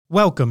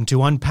Welcome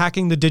to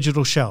Unpacking the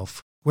Digital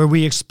Shelf, where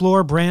we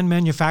explore brand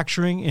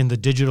manufacturing in the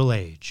digital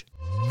age.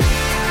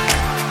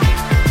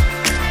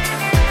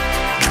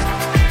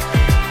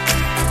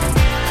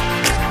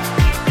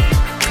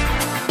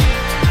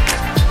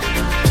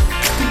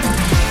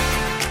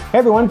 Hey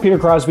everyone, Peter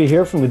Crosby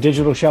here from the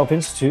Digital Shelf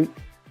Institute.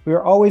 We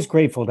are always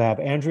grateful to have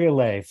Andrea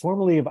Lay,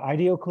 formerly of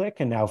IdeoClick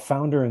and now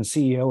founder and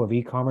CEO of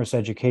e-commerce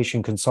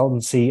education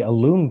consultancy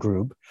Ellume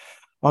Group,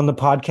 on the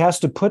podcast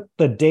to put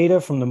the data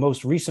from the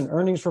most recent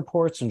earnings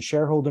reports and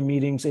shareholder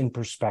meetings in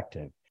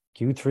perspective.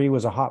 Q3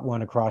 was a hot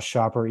one across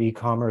shopper,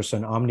 e-commerce,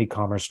 and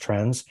omni-commerce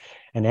trends,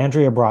 and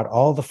Andrea brought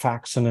all the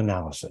facts and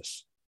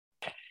analysis.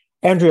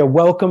 Andrea,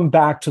 welcome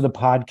back to the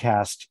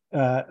podcast.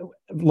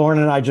 Lauren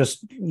and I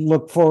just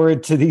look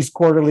forward to these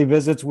quarterly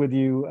visits with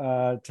you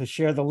to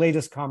share the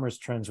latest commerce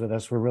trends with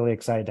us. We're really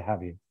excited to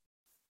have you.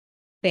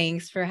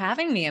 Thanks for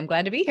having me. I'm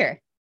glad to be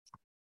here.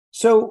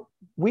 So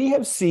we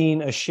have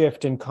seen a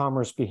shift in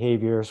commerce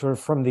behavior sort of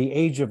from the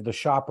age of the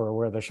shopper,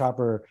 where the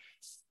shopper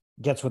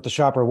gets what the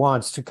shopper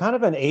wants, to kind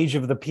of an age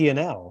of the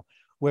P&L,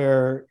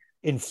 where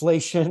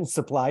inflation,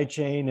 supply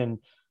chain,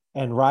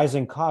 and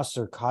rising costs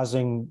are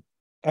causing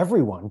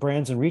everyone,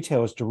 brands and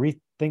retailers, to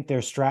rethink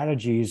their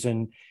strategies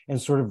and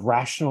sort of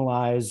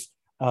rationalize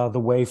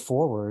the way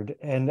forward.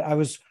 And I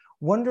was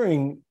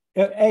wondering,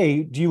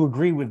 A, do you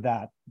agree with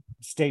that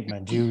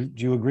statement? Do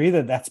you agree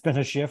that that's been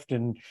a shift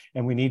and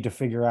we need to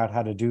figure out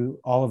how to do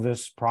all of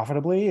this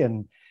profitably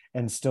and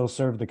still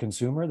serve the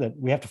consumer, that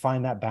we have to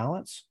find that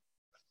balance?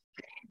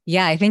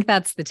 Yeah, I think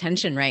that's the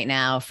tension right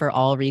now for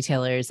all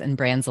retailers and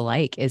brands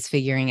alike, is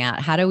figuring out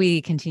how do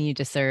we continue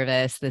to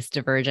service this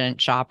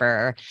divergent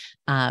shopper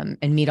and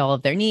meet all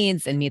of their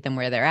needs and meet them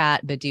where they're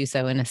at, but do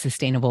so in a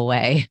sustainable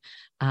way.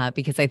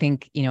 Because I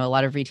think, a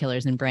lot of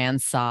retailers and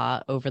brands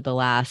saw over the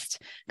last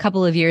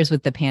couple of years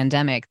with the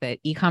pandemic that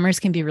e-commerce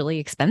can be really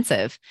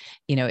expensive,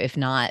 if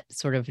not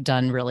sort of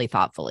done really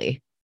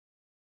thoughtfully.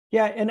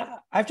 Yeah, and I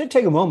have to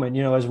take a moment,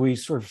 as we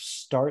sort of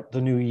start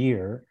the new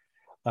year,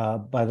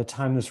 by the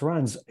time this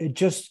runs,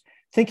 just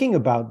thinking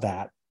about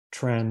that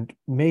trend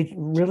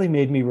really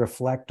made me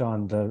reflect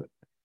on the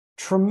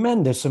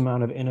tremendous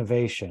amount of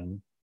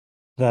innovation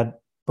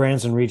that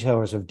brands and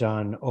retailers have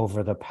done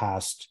over the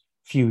past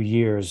few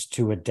years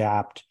to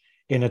adapt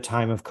in a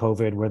time of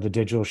COVID, where the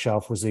digital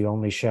shelf was the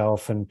only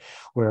shelf and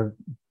where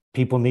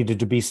people needed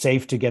to be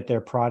safe to get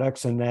their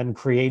products, and then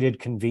created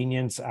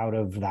convenience out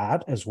of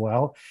that as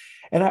well.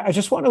 And I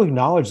just want to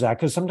acknowledge that,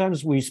 because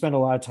sometimes we spend a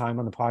lot of time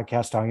on the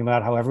podcast talking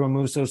about how everyone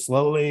moves so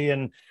slowly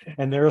and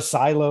there are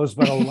silos,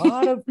 but a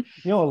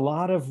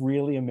lot of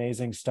really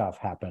amazing stuff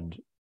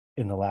happened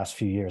in the last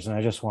few years. And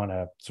I just want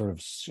to sort of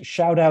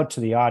shout out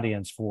to the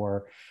audience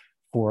for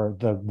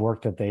the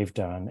work that they've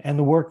done and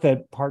the work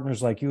that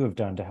partners like you have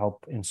done to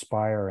help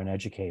inspire and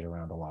educate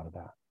around a lot of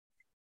that.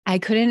 I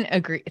couldn't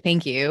agree.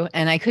 Thank you.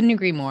 And I couldn't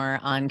agree more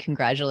on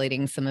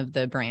congratulating some of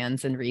the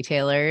brands and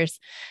retailers,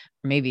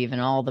 maybe even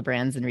all the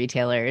brands and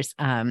retailers,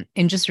 and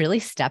just really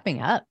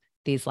stepping up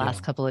these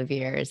last couple of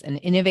years and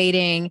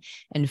innovating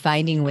and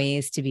finding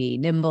ways to be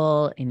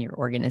nimble in your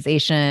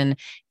organization.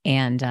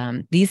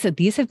 And these have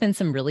been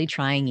some really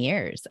trying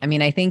years. I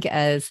mean, I think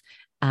as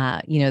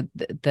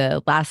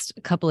the last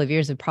couple of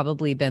years have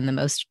probably been the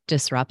most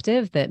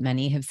disruptive that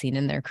many have seen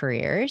in their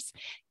careers.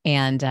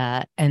 And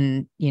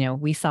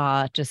we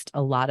saw just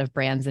a lot of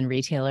brands and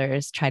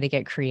retailers try to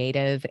get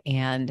creative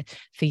and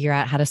figure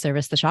out how to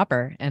service the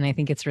shopper. And I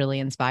think it's really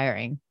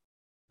inspiring.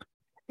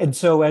 And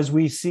so as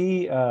we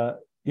see, the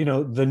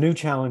new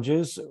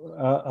challenges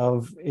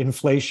of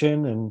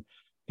inflation and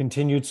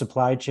continued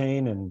supply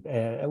chain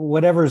and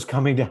whatever is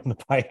coming down the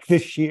pike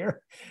this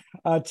year,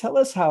 tell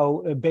us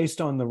how,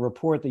 based on the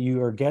report that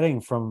you are getting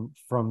from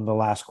the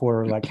last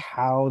quarter, like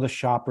how the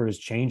shopper is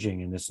changing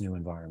in this new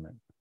environment.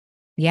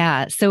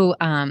 Yeah. So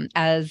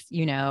as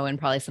you know, and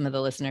probably some of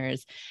the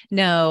listeners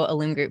know,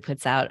 Ellume Group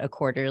puts out a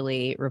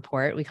quarterly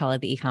report. We call it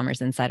the E-commerce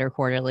Insider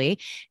Quarterly,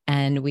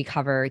 and we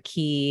cover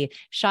key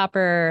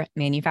shopper,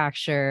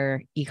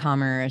 manufacturer,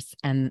 e-commerce,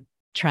 and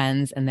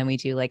trends. And then we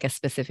do like a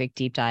specific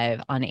deep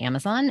dive on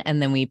Amazon, and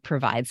then we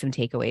provide some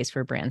takeaways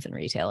for brands and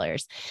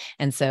retailers.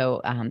 And so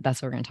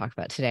that's what we're going to talk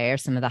about today, are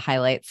some of the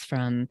highlights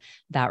from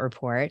that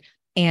report.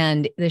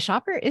 And the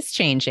shopper is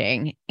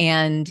changing.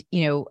 And,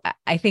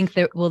 I think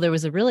there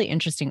was a really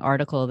interesting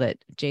article that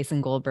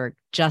Jason Goldberg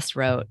just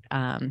wrote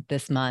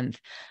this month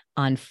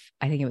on,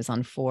 I think it was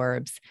on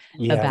Forbes,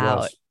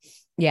 where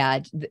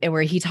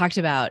he talked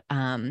about,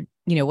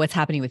 what's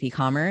happening with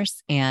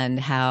e-commerce and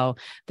how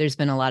there's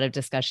been a lot of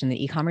discussion that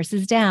e-commerce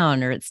is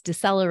down or it's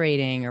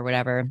decelerating or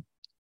whatever.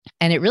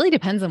 And it really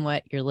depends on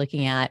what you're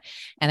looking at.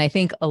 And I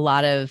think a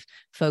lot of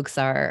folks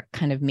are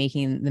kind of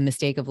making the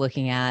mistake of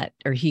looking at,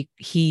 or he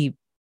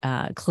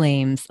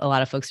claims. A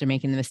lot of folks are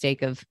making the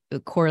mistake of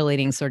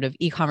correlating sort of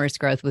e-commerce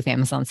growth with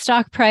Amazon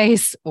stock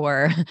price,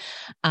 or,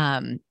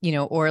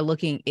 or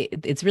looking.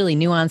 It's really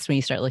nuanced when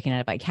you start looking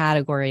at it by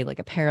category. Like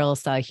apparel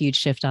saw a huge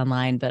shift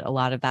online, but a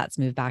lot of that's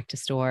moved back to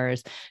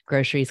stores.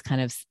 Groceries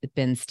kind of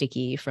been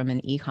stickier from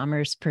an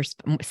e-commerce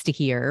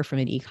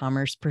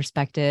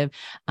perspective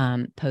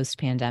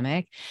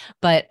post-pandemic.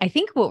 But I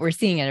think what we're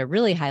seeing at a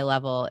really high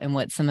level, and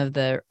what some of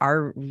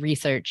our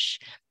research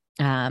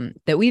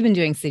that we've been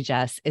doing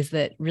suggests, is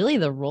that really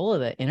the role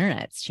of the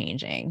internet's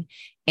changing.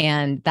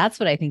 And that's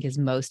what I think is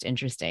most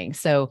interesting.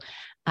 So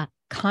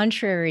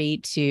contrary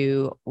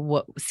to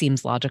what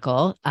seems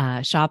logical,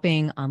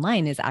 shopping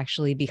online is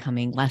actually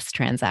becoming less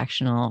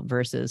transactional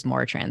versus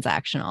more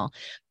transactional.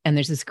 And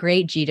there's this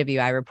great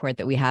GWI report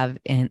that we have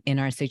in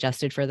our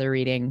suggested further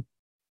reading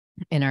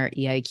in our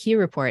EIQ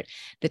report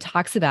that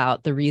talks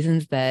about the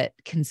reasons that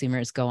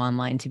consumers go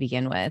online to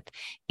begin with.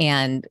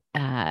 And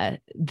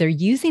they're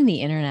using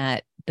the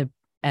internet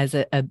as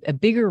a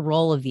bigger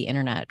role of the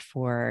internet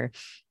for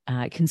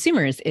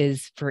consumers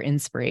is for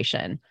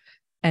inspiration.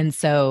 And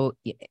so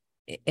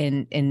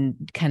in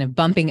kind of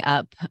bumping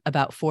up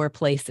about 4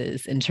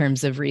 places in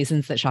terms of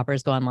reasons that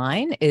shoppers go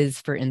online is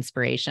for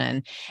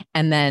inspiration.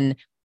 And then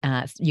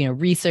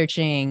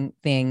researching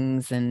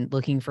things and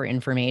looking for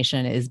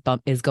information is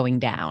going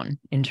down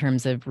in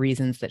terms of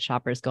reasons that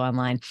shoppers go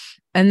online.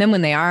 And then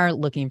when they are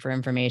looking for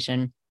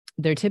information,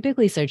 they're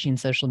typically searching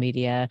social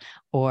media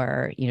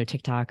or,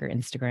 TikTok or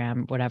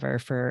Instagram, whatever,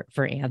 for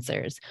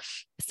answers.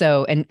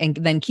 So, and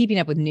then keeping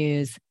up with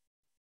news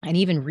and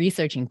even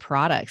researching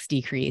products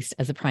decreased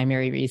as a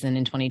primary reason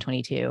in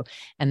 2022.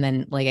 And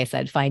then, like I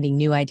said, finding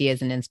new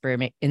ideas and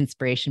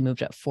inspiration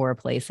moved up 4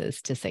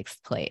 places to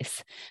 6th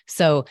place.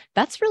 So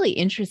that's really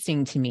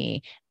interesting to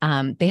me.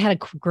 They had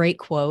a great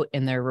quote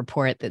in their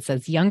report that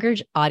says, younger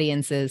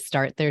audiences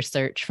start their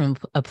search from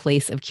a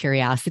place of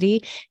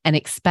curiosity and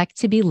expect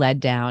to be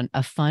led down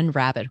a fun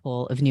rabbit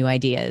hole of new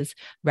ideas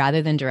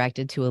rather than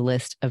directed to a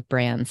list of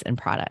brands and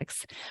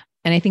products.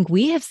 And I think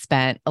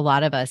a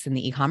lot of us in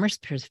the e-commerce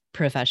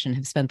profession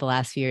have spent the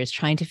last few years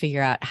trying to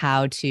figure out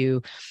how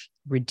to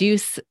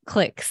reduce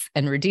clicks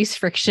and reduce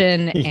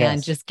friction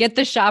and just get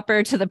the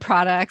shopper to the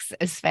products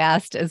as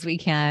fast as we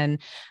can.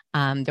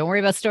 Don't worry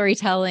about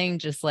storytelling,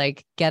 just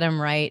like get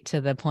them right to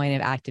the point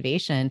of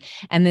activation.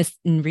 And this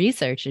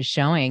research is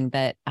showing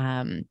that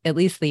at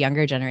least the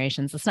younger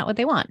generations, that's not what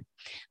they want.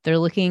 They're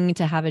looking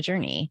to have a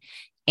journey.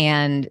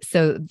 And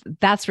so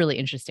that's really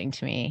interesting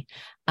to me.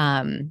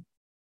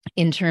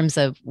 In terms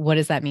of what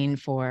does that mean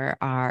for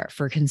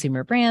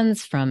consumer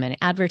brands from an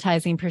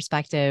advertising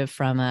perspective,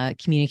 from a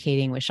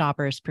communicating with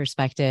shoppers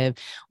perspective,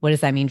 what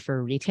does that mean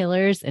for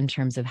retailers in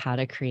terms of how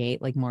to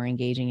create like more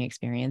engaging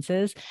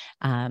experiences?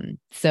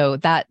 So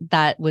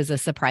that was a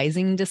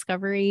surprising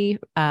discovery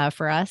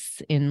for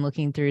us in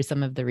looking through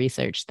some of the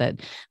research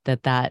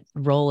that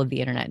role of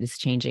the internet is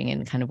changing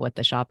and kind of what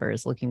the shopper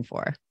is looking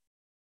for.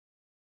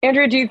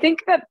 Andrea, do you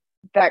think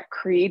that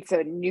creates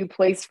a new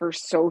place for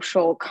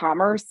social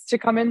commerce to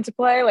come into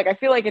play? Like, I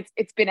feel like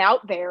it's been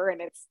out there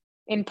and it's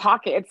in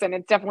pockets, and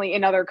it's definitely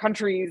in other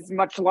countries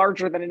much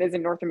larger than it is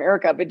in North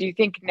America. But do you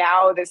think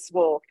now this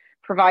will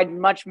provide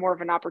much more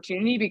of an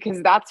opportunity,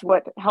 because that's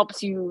what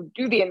helps you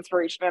do the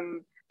inspiration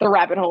and the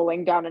rabbit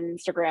holing down an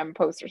Instagram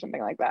post or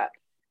something like that?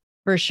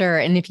 For sure.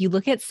 And if you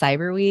look at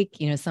Cyber Week,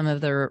 some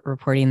of the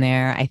reporting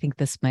there, I think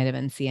this might have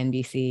been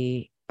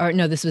CNBC. Or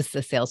no, this was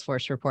the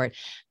Salesforce report.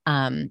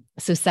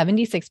 So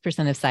 76%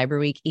 of Cyber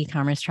Week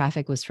e-commerce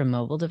traffic was from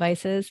mobile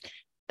devices.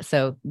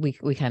 So we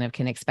kind of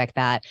can expect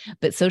that.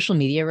 But social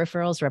media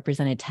referrals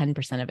represented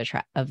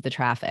 10% of the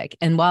traffic.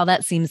 And while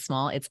that seems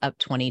small, it's up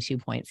 22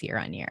 points year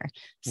on year.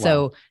 Wow.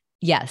 So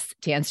yes,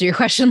 to answer your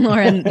question,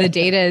 Lauren, the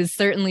data is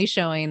certainly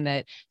showing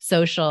that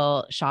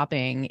social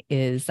shopping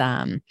is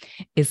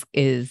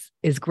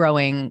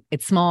growing.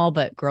 It's small,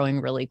 but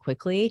growing really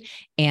quickly.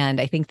 And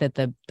I think that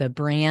the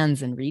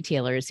brands and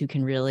retailers who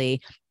can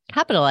really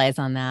capitalize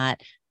on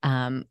that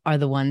are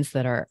the ones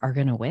that are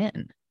going to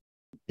win.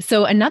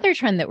 So another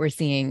trend that we're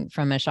seeing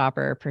from a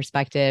shopper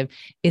perspective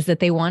is that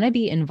they want to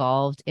be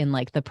involved in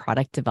like the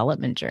product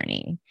development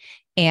journey.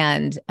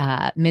 And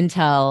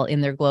Mintel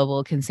in their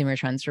Global Consumer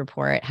Trends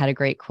report had a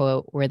great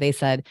quote where they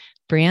said,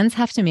 brands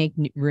have to make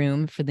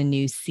room for the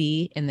new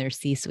C in their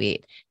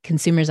C-suite.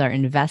 Consumers are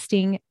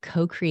investing,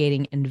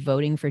 co-creating, and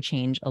voting for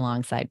change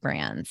alongside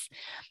brands.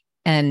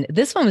 And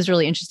this one was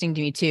really interesting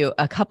to me too.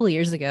 A couple of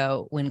years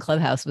ago when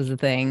Clubhouse was a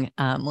thing,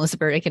 Melissa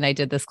Burdick and I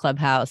did this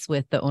Clubhouse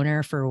with the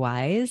owner for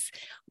Wyze.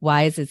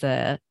 Wyze is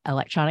a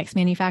electronics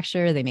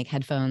manufacturer. They make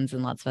headphones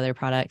and lots of other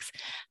products.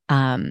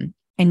 And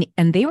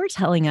they were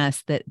telling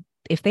us that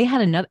if they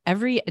had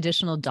every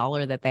additional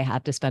dollar that they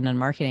had to spend on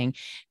marketing,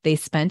 they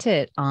spent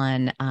it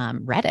on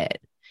Reddit,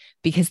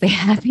 because they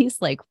had these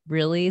like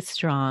really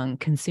strong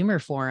consumer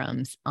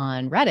forums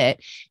on Reddit,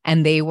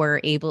 and they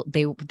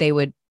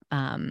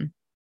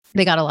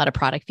got a lot of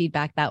product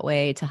feedback that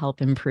way to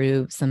help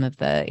improve some of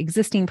the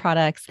existing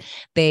products.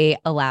 They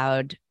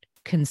allowed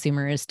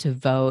consumers to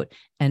vote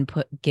and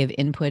give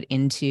input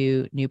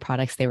into new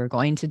products they were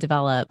going to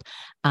develop.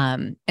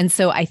 And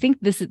so I think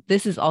this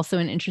is also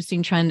an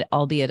interesting trend,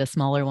 albeit a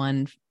smaller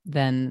one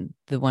than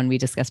the one we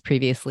discussed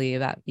previously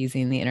about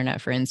using the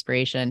internet for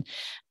inspiration,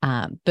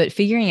 but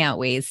figuring out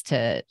ways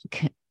to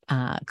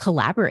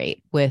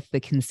collaborate with the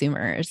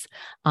consumers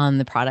on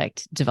the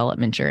product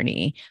development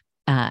journey,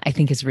 I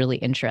think is really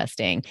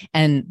interesting.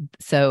 And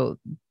so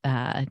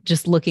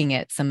just looking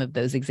at some of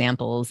those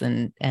examples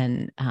and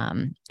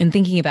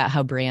thinking about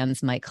how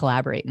brands might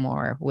collaborate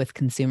more with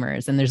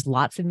consumers. And there's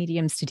lots of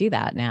mediums to do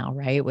that now,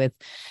 right? With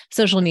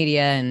social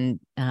media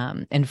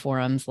and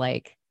forums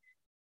like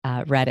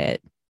Reddit.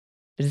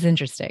 It's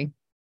interesting.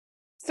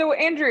 So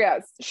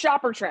Andrea,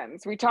 shopper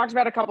trends, we talked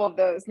about a couple of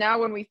those. Now,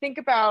 when we think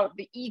about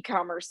the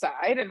e-commerce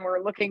side and we're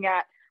looking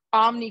at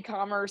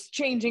omni-commerce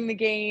changing the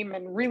game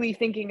and really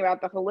thinking about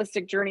the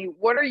holistic journey,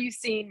 what are you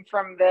seeing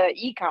from the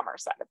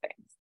e-commerce side of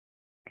things?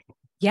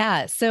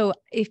 Yeah, so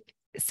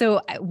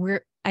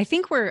I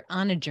think we're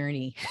on a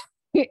journey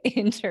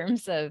in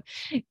terms of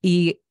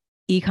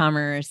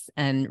e-commerce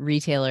and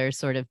retailers'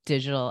 sort of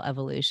digital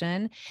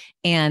evolution.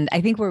 And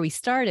I think where we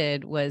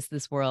started was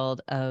this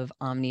world of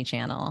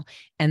omni-channel.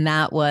 And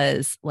that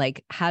was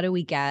like, how do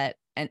we get,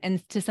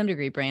 and to some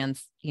degree,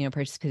 brands,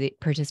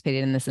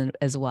 participated in this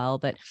as well,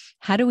 but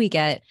how do we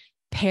get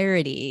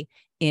parity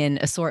in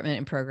assortment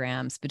and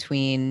programs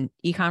between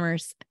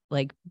e-commerce,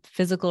 like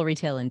physical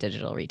retail and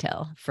digital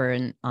retail for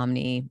an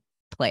omni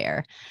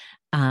player?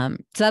 So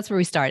that's where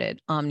we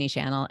started,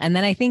 omni-channel. And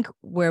then I think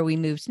where we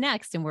moved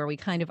next and where we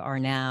kind of are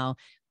now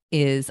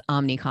is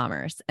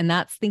omni-commerce. And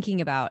that's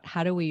thinking about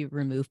how do we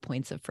remove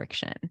points of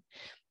friction?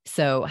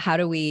 So how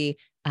do we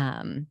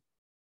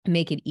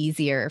make it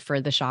easier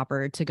for the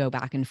shopper to go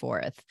back and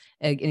forth?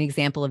 An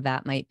example of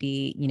that might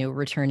be,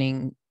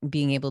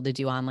 being able to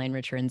do online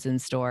returns in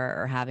store,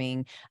 or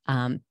having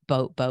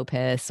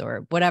BOPIS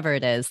or whatever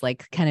it is,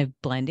 like kind of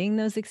blending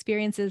those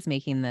experiences,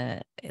 making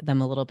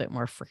them a little bit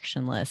more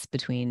frictionless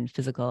between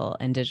physical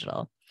and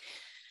digital.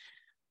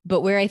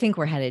 But where I think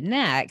we're headed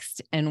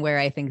next, and where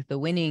I think the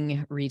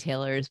winning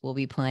retailers will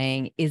be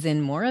playing, is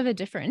in more of a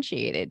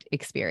differentiated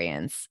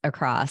experience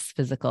across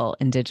physical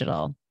and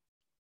digital.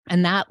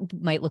 And that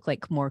might look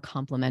like more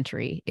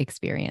complementary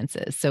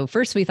experiences. So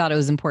first, we thought it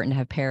was important to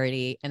have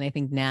parity. And I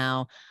think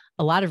now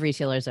a lot of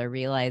retailers are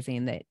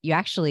realizing that you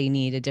actually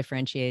need a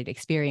differentiated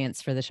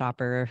experience for the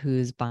shopper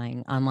who's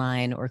buying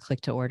online or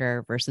click to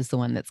order versus the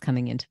one that's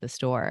coming into the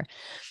store.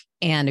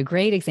 And a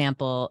great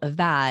example of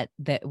that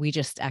we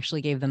just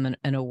actually gave them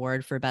an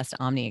award for best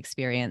omni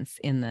experience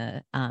in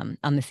the on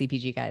the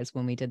CPG Guys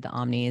when we did the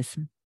omnis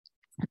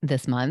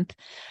this month,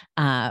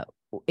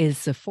 is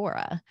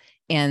Sephora.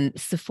 And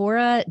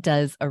Sephora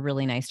does a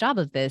really nice job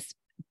of this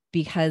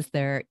because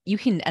you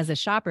can, as a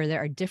shopper,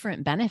 there are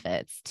different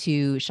benefits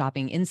to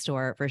shopping in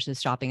store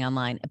versus shopping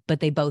online, but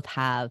they both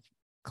have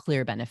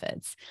clear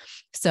benefits.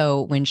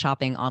 So when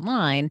shopping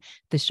online,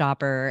 the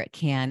shopper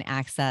can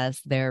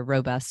access their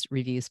robust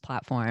reviews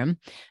platform.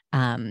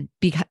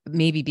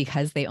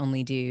 Because they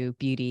only do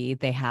beauty,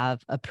 they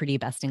have a pretty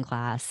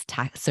best-in-class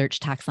search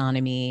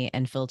taxonomy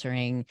and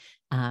filtering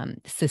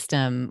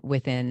system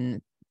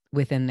within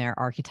their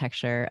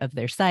architecture of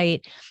their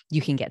site.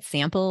 You can get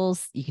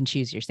samples. You can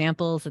choose your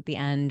samples at the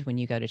end when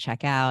you go to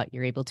checkout.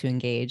 You're able to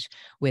engage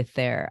with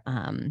their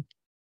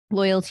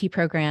loyalty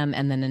program.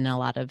 And then in a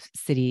lot of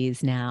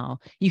cities now,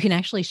 you can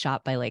actually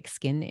shop by like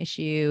skin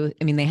issue.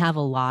 I mean, they have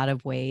a lot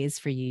of ways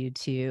for you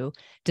to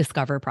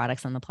discover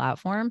products on the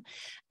platform.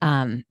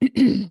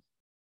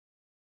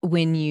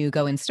 When you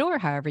go in store,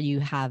 however, you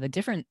have a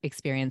different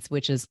experience,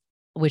 which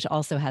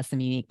also has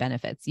some unique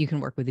benefits. You can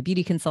work with a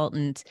beauty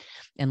consultant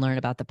and learn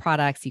about the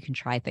products. You can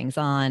try things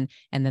on.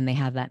 And then they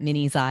have that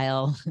mini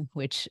aisle,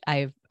 which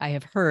I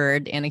have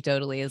heard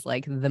anecdotally is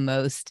like the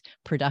most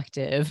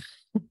productive,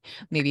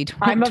 maybe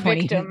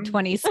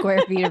 20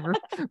 square feet of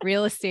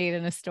real estate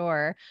in a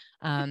store.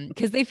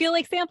 Because they feel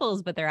like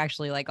samples, but they're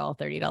actually like all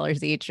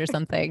 $30 each or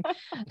something.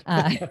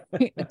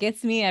 It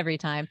gets me every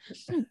time.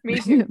 Me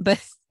too.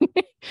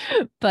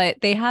 But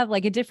they have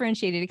like a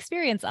differentiated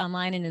experience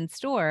online and in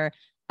store.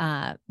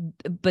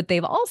 But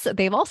they've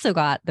also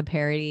got the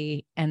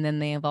parity, and then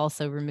they have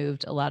also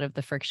removed a lot of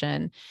the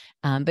friction.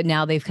 But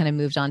now they've kind of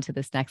moved on to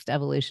this next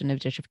evolution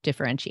of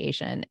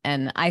differentiation.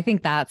 And I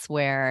think that's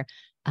where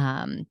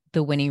the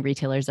winning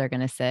retailers are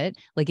going to sit.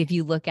 Like if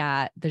you look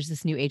at, there's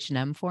this new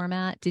H&M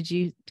format. Did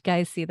you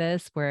guys see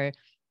this? Where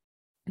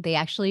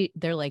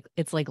they're like,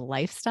 it's like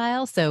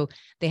lifestyle. So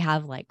they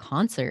have like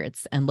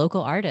concerts and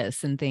local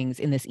artists and things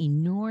in this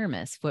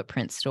enormous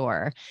footprint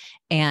store.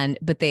 And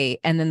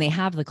then they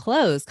have the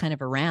clothes kind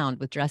of around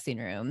with dressing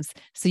rooms.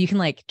 So you can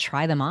like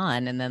try them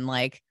on and then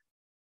like,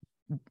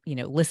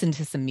 listen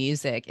to some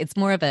music. It's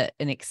more of an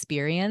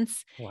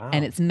experience. Wow.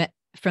 And it's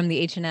from the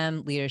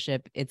H&M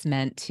leadership, it's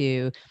meant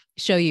to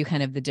show you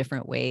kind of the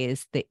different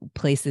ways that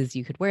places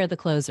you could wear the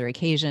clothes or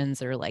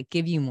occasions, or like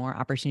give you more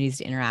opportunities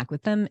to interact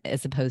with them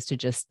as opposed to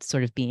just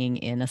sort of being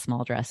in a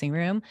small dressing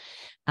room.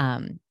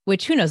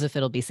 Which who knows if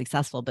it'll be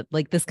successful, but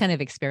like this kind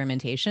of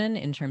experimentation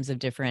in terms of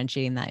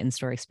differentiating that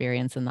in-store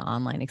experience and the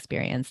online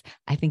experience,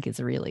 I think is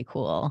really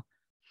cool.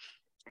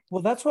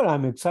 Well, that's what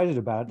I'm excited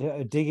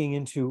about, digging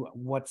into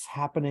what's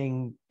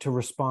happening to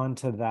respond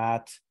to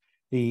that.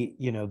 The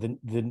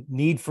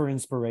need for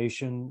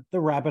inspiration, the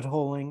rabbit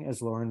holing,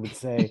 as Lauren would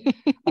say.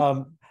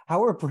 How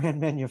are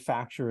brand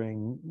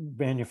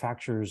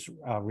manufacturers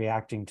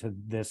reacting to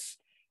this,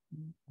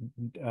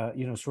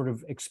 sort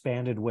of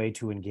expanded way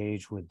to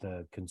engage with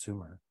the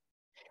consumer?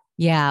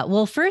 Yeah.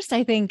 Well, first,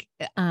 I think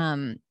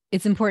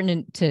it's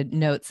important to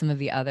note some of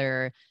the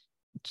other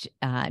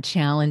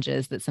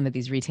challenges that some of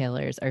these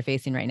retailers are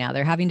facing right now.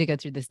 They're having to go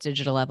through this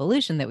digital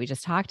evolution that we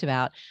just talked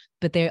about,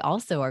 but they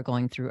also are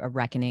going through a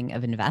reckoning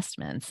of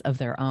investments of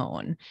their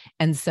own.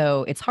 And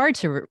so it's hard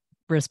to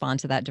respond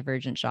to that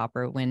divergent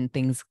shopper when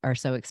things are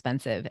so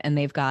expensive. And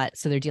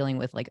they're dealing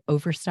with like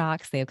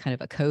overstocks. They have kind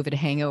of a COVID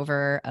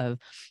hangover of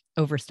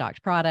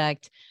overstocked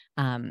product.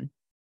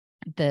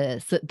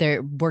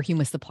 They're working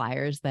with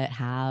suppliers that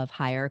have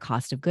higher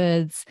cost of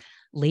goods.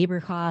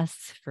 Labor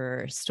costs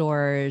for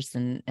stores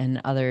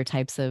and other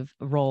types of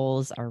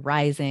roles are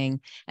rising.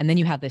 And then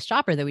you have this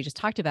shopper that we just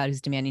talked about who's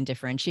demanding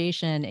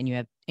differentiation, and you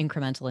have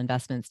incremental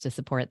investments to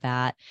support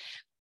that.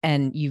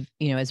 And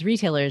as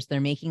retailers, they're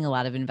making a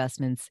lot of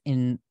investments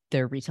in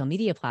their retail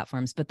media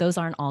platforms, but those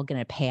aren't all going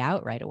to pay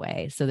out right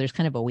away. So there's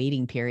kind of a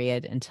waiting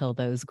period until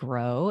those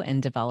grow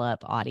and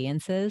develop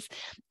audiences.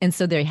 And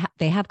so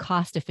they have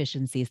cost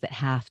efficiencies that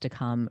have to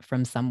come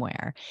from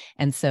somewhere.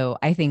 And so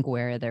I think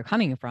where they're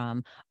coming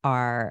from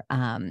are,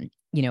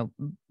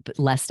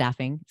 less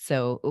staffing.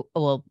 So,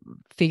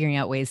 figuring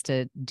out ways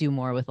to do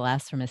more with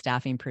less from a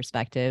staffing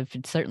perspective,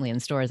 certainly in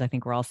stores, I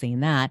think we're all seeing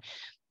that.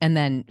 And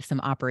then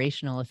some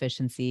operational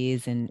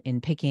efficiencies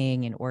in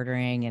picking and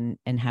ordering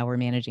and how we're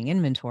managing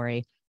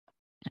inventory,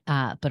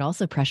 but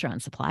also pressure on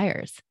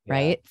suppliers,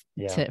 right?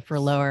 Yeah. For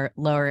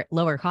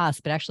lower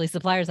costs, but actually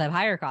suppliers have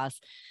higher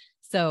costs.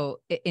 So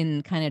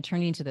in kind of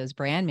turning to those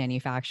brand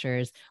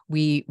manufacturers,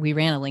 we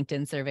ran a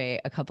LinkedIn survey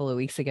a couple of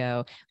weeks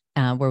ago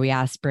where we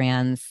asked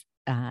brands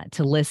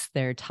to list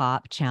their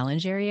top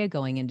challenge area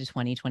going into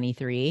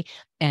 2023.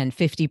 And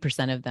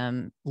 50% of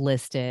them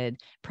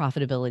listed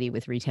profitability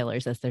with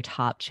retailers as their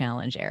top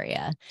challenge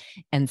area.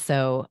 And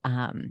so,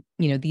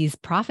 these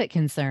profit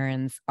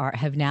concerns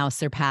have now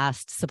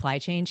surpassed supply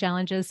chain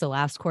challenges. So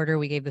last quarter,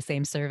 we gave the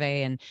same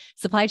survey, and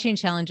supply chain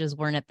challenges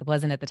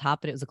wasn't at the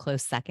top, but it was a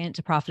close second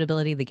to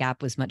profitability. The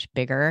gap was much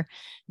bigger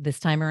this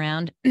time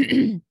around.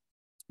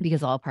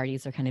 Because all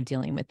parties are kind of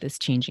dealing with this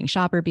changing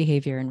shopper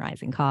behavior and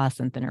rising costs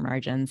and thinner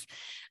margins.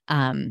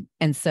 And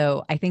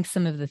so I think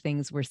some of the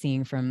things we're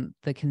seeing from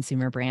the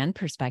consumer brand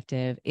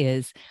perspective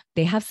is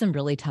they have some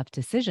really tough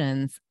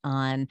decisions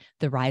on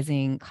the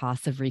rising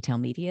costs of retail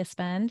media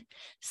spend.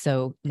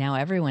 So now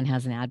everyone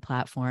has an ad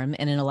platform,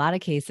 and in a lot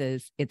of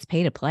cases, it's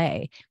pay to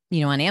play.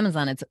 On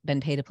Amazon, it's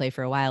been pay to play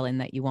for a while in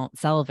that you won't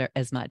sell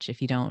as much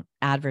if you don't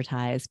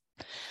advertise.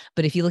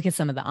 But if you look at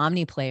some of the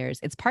omni players,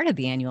 it's part of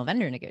the annual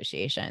vendor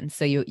negotiation.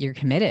 So you're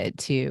committed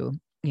to,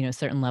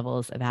 certain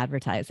levels of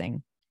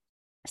advertising.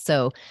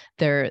 So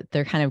they're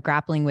kind of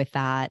grappling with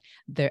that.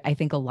 I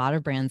think a lot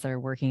of brands are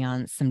working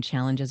on some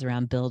challenges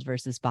around build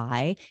versus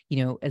buy.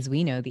 As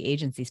we know, the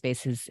agency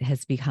space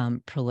has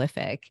become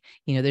prolific.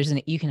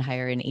 You can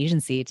hire an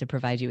agency to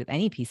provide you with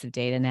any piece of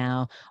data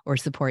now, or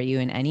support you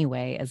in any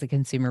way as a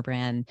consumer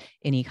brand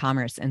in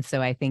e-commerce. And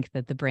so I think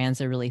that the brands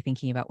are really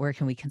thinking about where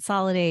can we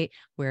consolidate,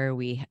 where do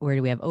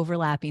we have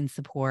overlapping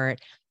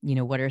support?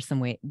 What are some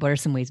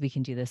ways we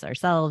can do this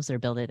ourselves or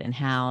build it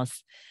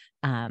in-house?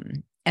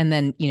 And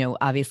then,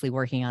 obviously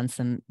working on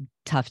some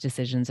tough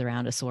decisions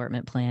around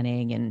assortment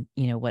planning and,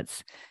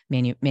 what's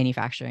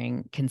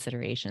manufacturing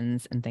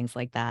considerations and things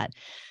like that.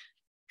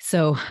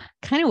 So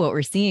kind of what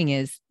we're seeing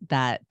is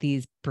that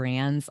these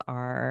brands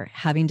are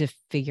having to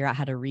figure out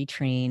how to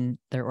retrain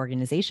their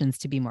organizations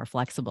to be more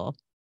flexible.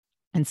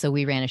 And so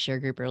we ran a share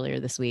group earlier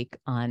this week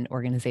on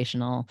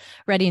organizational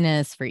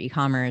readiness for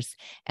e-commerce.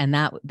 And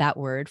that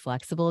word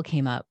flexible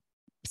came up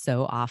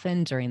so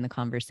often during the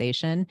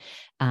conversation,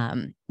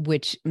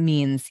 which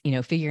means,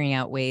 figuring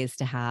out ways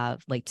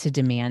to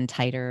demand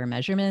tighter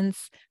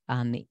measurements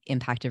on the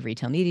impact of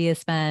retail media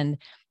spend,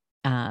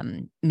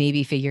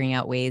 maybe figuring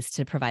out ways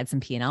to provide some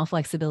P&L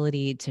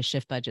flexibility to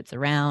shift budgets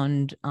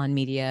around on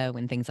media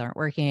when things aren't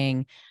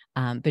working,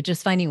 but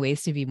just finding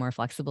ways to be more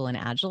flexible and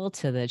agile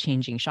to the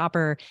changing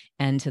shopper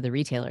and to the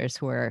retailers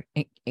who are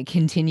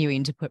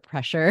continuing to put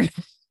pressure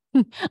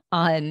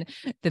on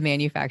the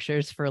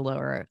manufacturers for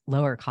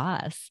lower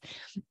costs.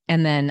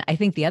 And then I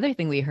think the other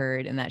thing we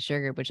heard in that share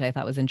group, which I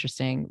thought was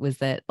interesting, was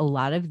that a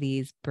lot of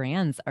these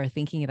brands are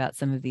thinking about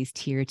some of these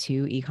tier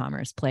 2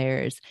 e-commerce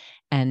players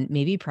and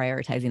maybe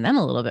prioritizing them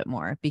a little bit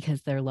more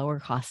because they're lower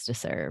cost to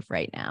serve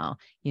right now.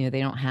 They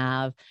don't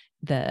have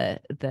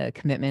the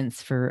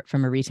commitments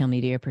from a retail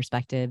media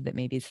perspective that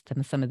maybe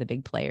some of the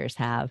big players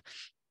have.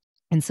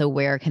 And so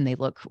where can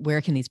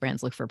these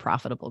brands look for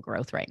profitable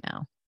growth right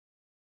now?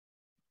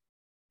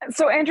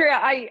 So Andrea,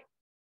 I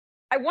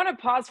want to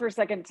pause for a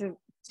second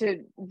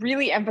to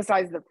really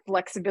emphasize the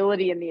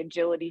flexibility and the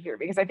agility here,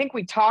 because I think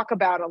we talk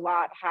about a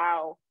lot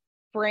how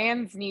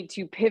brands need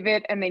to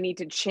pivot and they need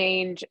to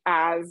change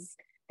as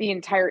the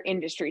entire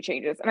industry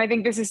changes. And I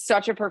think this is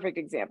such a perfect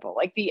example,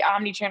 like the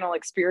omni-channel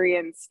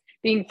experience,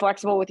 being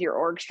flexible with your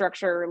org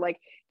structure. Like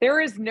there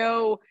is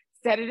no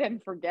set it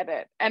and forget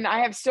it. And I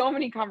have so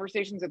many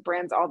conversations with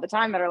brands all the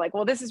time that are like,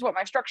 well, this is what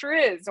my structure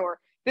is, or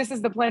this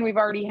is the plan we've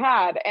already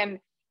had. And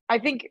I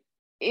think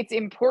it's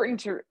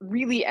important to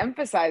really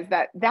emphasize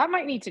that that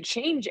might need to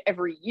change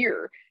every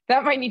year.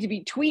 That might need to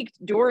be tweaked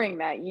during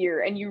that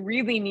year. And you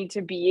really need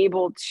to be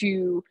able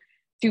to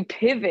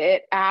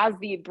pivot as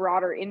the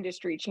broader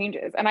industry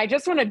changes. And I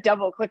just want to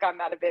double click on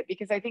that a bit,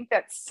 because I think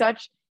that's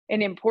such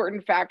an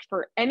important fact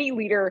for any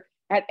leader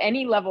at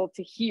any level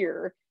to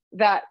hear,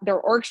 that their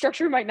org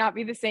structure might not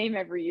be the same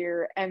every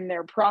year, and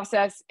their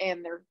process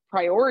and their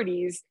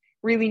priorities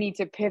really need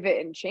to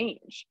pivot and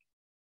change.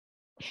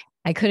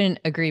 I couldn't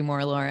agree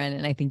more, Lauren.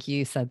 And I think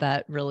you said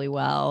that really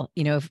well.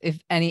 You know,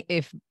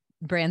 if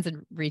brands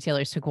and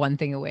retailers took one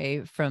thing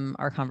away from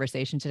our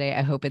conversation today,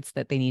 I hope it's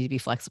that they need to be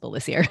flexible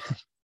this year.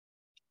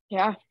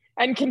 Yeah,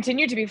 and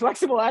continue to be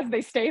flexible as they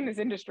stay in this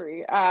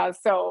industry.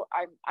 So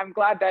I'm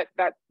glad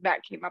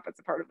that came up as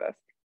a part of this.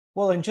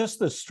 Well, and just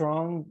the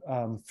strong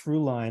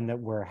through line that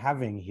we're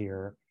having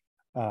here,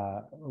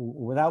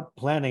 without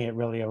planning it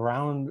really,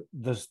 around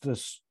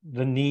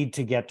the need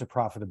to get to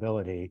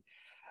profitability.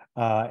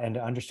 And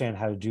to understand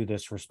how to do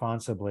this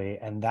responsibly,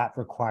 and that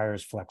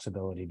requires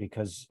flexibility,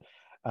 because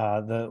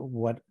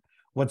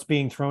what's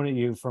being thrown at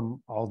you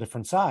from all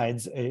different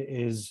sides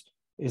is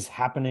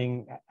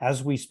happening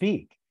as we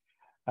speak.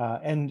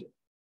 And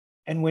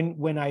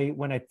when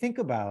I think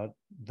about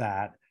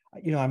that,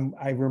 you know,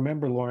 I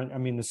remember, Lauren, I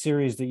mean, the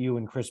series that you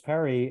and Chris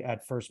Perry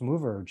at First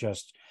Mover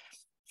just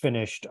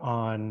finished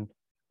on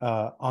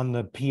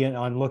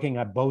looking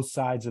at both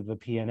sides of the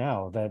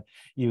P&L, that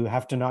you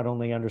have to not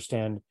only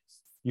understand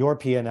your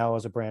P&L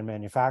as a brand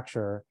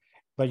manufacturer,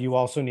 but you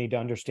also need to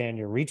understand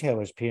your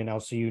retailer's P&L,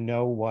 so you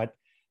know what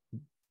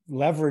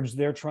leverage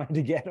they're trying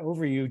to get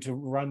over you to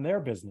run their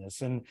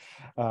business. And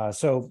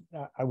so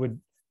I would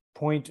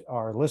point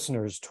our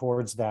listeners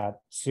towards that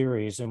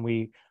series, and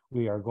we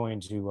are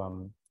going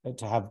to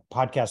have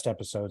podcast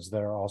episodes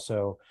that are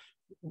also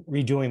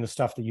redoing the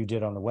stuff that you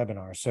did on the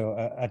webinar.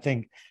 So I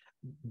think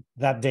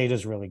that data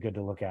is really good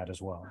to look at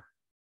as well.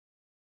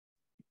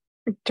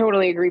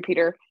 Totally agree,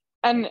 Peter.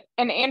 And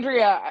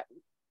Andrea,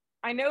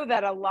 I know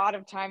that a lot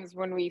of times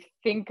when we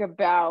think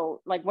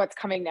about like what's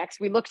coming next,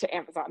 we look to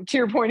Amazon, to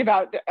your point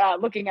about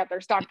looking at their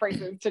stock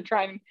prices to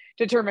try and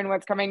determine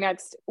what's coming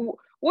next.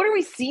 What are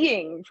we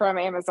seeing from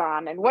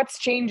Amazon, and what's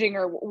changing,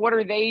 or what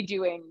are they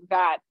doing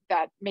that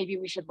maybe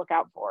we should look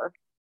out for?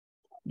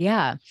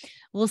 Yeah.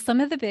 Well, some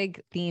of the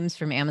big themes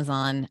from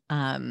Amazon,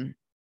 I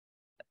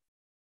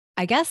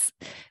guess,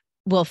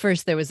 well,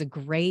 first, there was a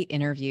great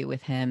interview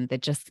with him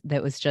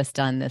that was just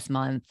done this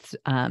month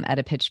at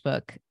a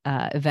PitchBook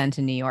event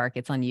in New York.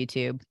 It's on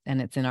YouTube,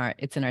 and it's in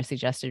our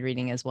suggested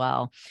reading as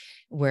well,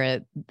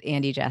 where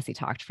Andy Jassy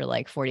talked for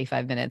like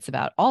 45 minutes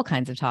about all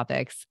kinds of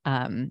topics.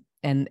 And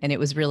it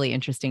was really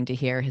interesting to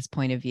hear his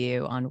point of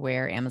view on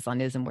where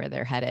Amazon is and where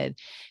they're headed.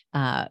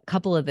 A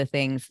couple of the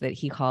things that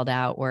he called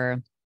out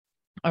were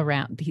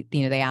around,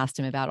 you know, they asked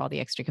him about all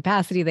the extra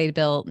capacity they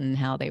built and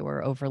how they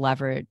were over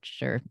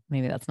leveraged, or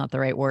maybe that's not the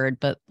right word,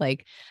 but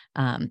like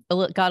got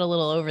a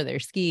little over their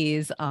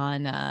skis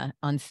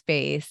on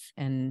space,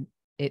 and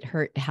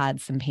had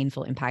some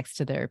painful impacts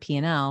to their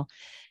P&L.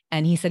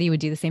 And he said he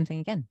would do the same thing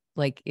again.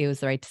 Like it was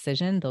the right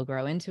decision. They'll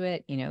grow into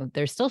it. You know,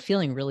 they're still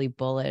feeling really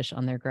bullish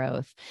on their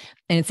growth.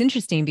 And it's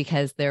interesting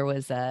because there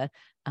was a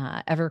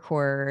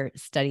Evercore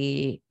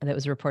study that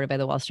was reported by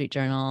the Wall Street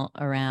Journal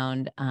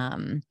around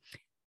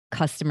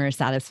customer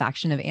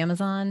satisfaction of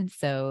Amazon.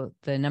 So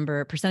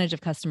the percentage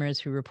of customers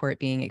who report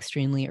being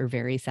extremely or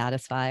very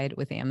satisfied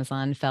with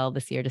Amazon fell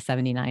this year to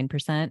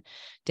 79%,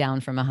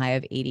 down from a high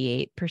of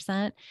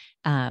 88%.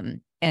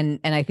 And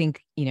I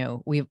think, you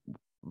know,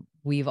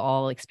 we've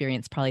all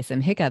experienced probably some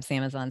hiccups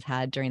Amazon's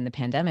had during the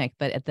pandemic,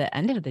 but at the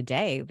end of the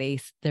day,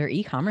 their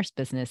e-commerce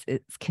business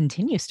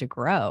continues to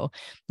grow.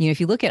 You know,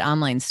 if you look at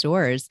online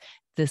stores,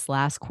 this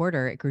last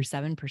quarter, it grew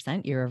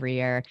 7% year over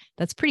year.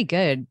 That's pretty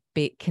good,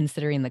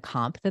 considering the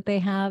comp that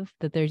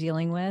they're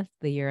dealing with,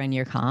 the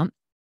year-on-year comp.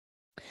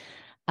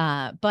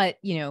 But,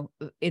 you know,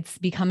 it's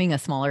becoming a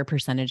smaller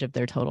percentage of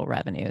their total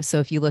revenue. So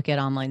if you look at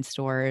online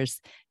stores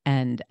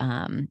and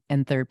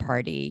third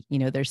party, you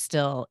know, it's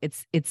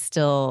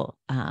still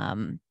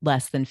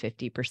less than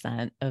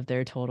 50% of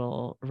their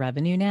total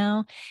revenue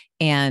now.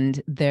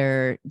 And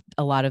a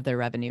lot of their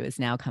revenue is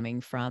now coming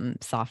from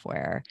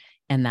software,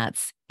 and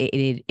that's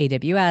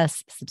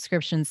AWS,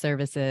 subscription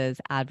services,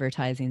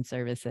 advertising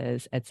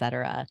services, et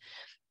cetera.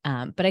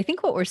 But I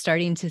think what we're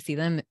starting to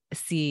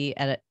see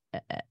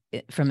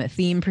from a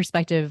theme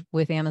perspective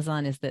with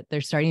Amazon is that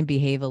they're starting to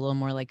behave a little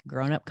more like a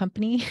grown-up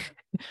company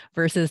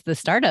versus the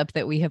startup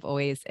that we have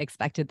always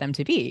expected them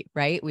to be,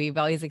 right? We've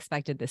always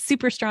expected this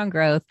super strong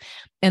growth,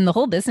 and the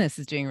whole business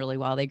is doing really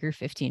well. They grew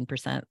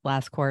 15%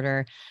 last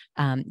quarter,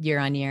 year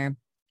on year.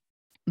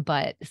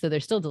 But so they're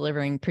still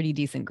delivering pretty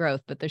decent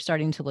growth, but they're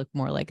starting to look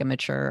more like a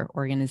mature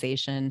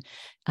organization,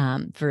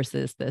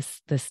 versus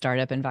this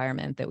startup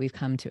environment that we've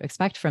come to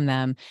expect from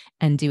them,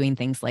 and doing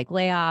things like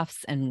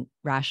layoffs and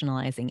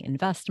rationalizing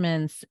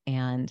investments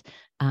and,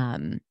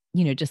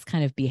 just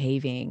kind of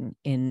behaving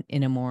in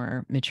a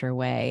more mature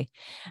way.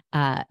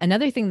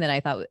 Another thing that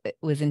I thought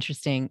was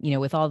interesting,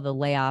 with all the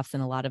layoffs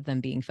and a lot of them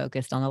being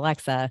focused on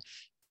Alexa,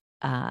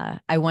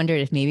 I wondered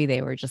if maybe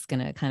they were just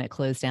going to kind of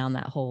close down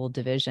that whole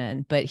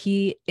division. But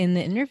he, in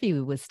the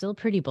interview, was still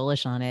pretty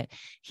bullish on it.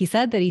 He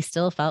said that he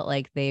still felt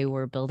like they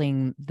were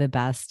building the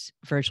best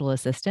virtual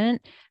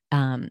assistant,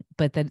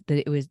 but that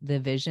it was the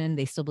vision.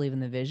 They still believe in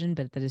the vision,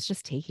 but that it's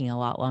just taking a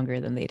lot longer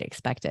than they'd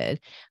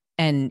expected.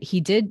 And he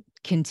did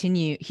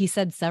continue. He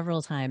said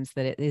several times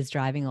that it is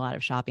driving a lot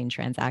of shopping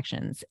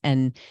transactions,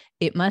 and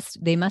they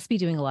must be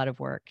doing a lot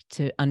of work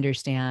to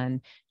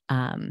understand,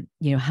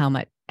 how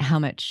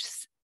much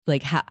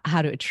like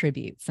how to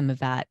attribute some of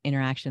that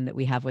interaction that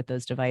we have with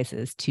those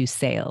devices to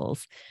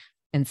sales.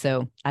 And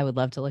so I would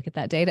love to look at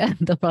that data.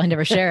 They'll probably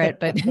never share it,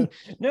 but No,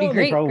 it'd be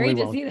great won't.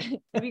 to see that.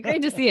 It'd be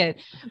great to see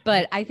it.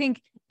 But I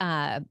think,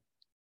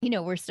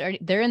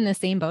 they're in the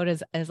same boat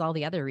as all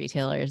the other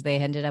retailers. They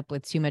ended up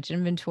with too much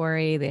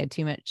inventory. They had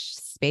too much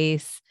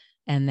space.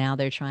 And now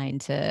they're trying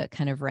to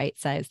kind of right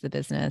size the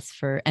business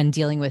and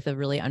dealing with a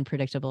really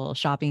unpredictable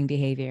shopping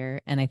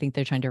behavior. And I think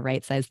they're trying to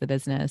right size the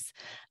business,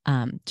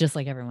 just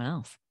like everyone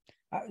else.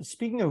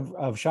 Speaking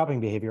of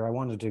shopping behavior, I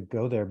wanted to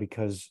go there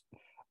because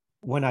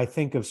when I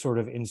think of sort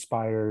of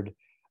inspired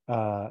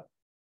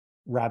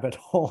rabbit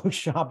hole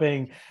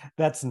shopping,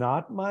 that's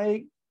not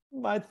my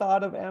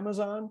thought of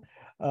Amazon.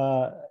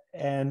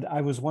 And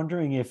I was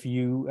wondering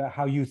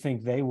how you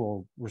think they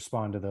will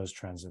respond to those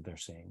trends that they're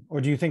seeing,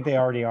 or do you think they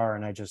already are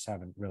and I just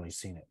haven't really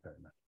seen it very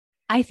much?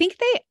 I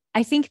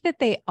think that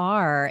they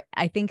are.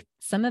 I think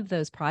some of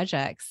those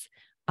projects,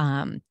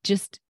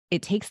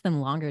 it takes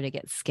them longer to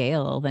get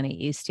scale than it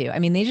used to. I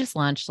mean, they just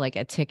launched like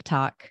a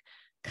TikTok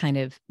kind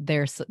of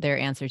their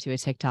answer to a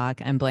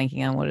TikTok. I'm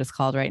blanking on what it's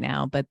called right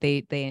now, but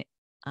they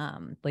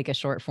like a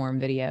short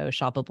form video,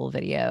 shoppable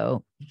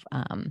video,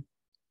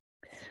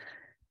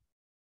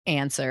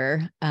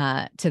 answer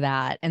to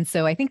that. And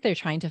so I think they're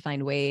trying to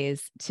find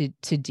ways to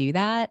do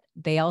that.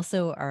 They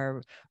also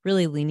are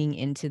really leaning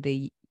into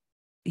the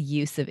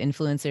use of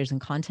influencers and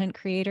content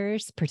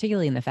creators,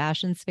 particularly in the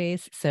fashion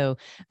space. So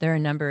there are a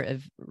number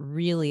of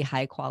really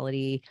high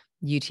quality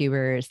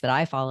YouTubers that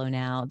I follow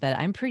now that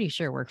I'm pretty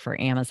sure work for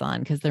Amazon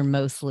because they're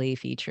mostly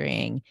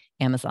featuring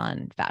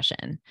Amazon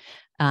fashion.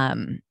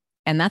 And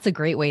that's a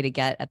great way to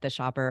get at the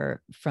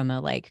shopper from a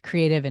like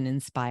creative and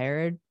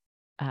inspired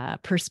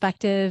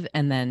perspective,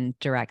 and then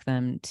direct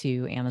them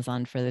to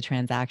Amazon for the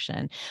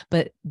transaction.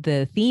 But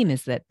the theme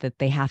is that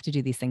they have to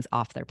do these things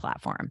off their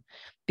platform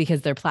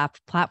because their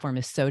platform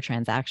is so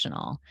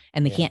transactional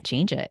and they can't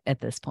change it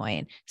at this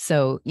point.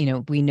 So,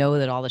 we know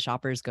that all the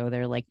shoppers go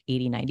there, like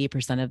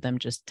 80-90% of them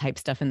just type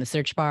stuff in the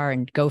search bar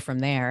and go from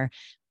there,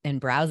 and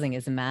browsing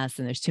is a mess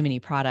and there's too many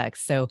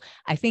products. So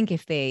I think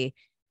if they,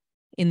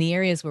 in the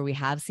areas where we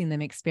have seen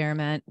them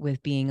experiment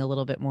with being a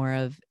little bit more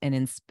of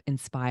an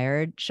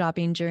inspired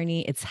shopping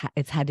journey,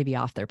 it's had to be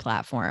off their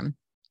platform,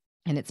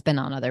 and it's been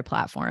on other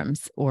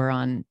platforms or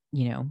on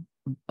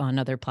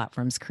other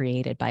platforms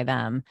created by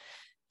them.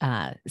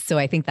 So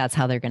I think that's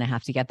how they're going to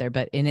have to get there.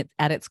 But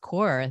at its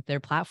core,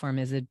 their platform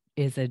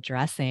is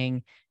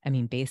addressing, I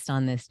mean, based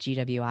on this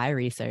GWI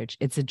research,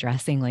 it's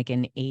addressing like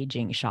an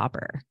aging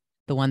shopper,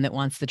 the one that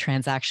wants the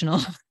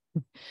transactional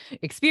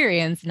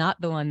experience,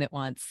 not the one that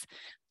wants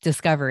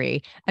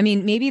discovery. I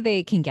mean, maybe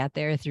they can get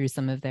there through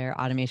some of their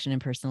automation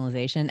and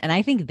personalization. And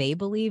I think they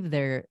believe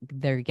they're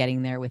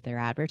getting there with their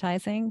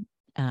advertising,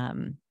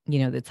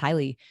 that's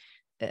highly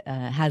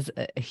has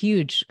a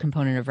huge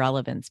component of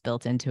relevance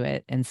built into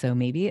it. And so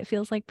maybe it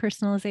feels like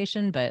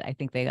personalization, but I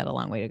think they got a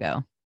long way to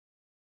go.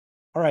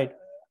 All right.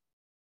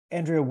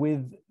 Andrea,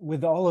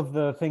 with all of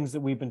the things that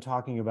we've been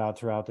talking about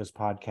throughout this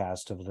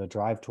podcast, of the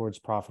drive towards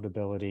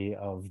profitability,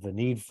 of the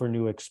need for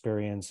new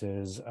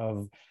experiences,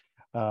 of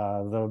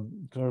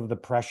the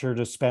pressure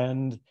to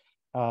spend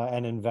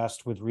and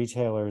invest with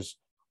retailers,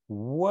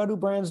 what do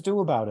brands do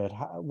about it?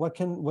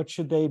 What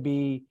should they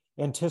be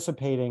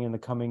anticipating in the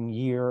coming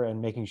year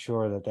and making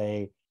sure that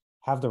they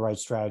have the right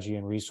strategy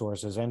and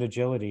resources and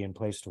agility in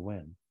place to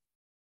win?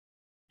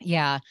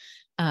 Yeah.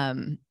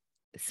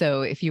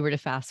 So if you were to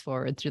fast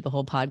forward through the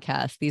whole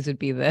podcast, these would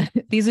be the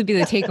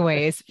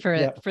takeaways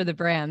for the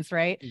brands,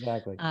 right?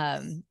 Exactly.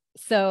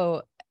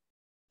 So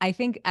I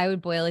think I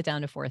would boil it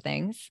down to four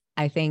things.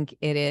 I think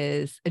it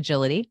is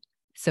agility.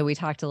 So we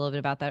talked a little bit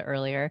about that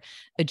earlier.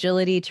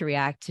 Agility to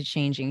react to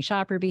changing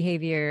shopper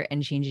behavior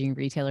and changing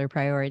retailer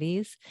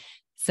priorities.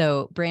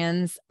 So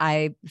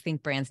I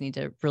think brands need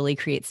to really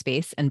create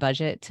space and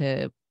budget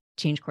to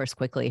change course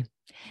quickly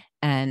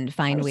and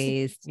find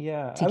ways to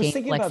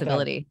gain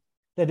flexibility.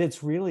 That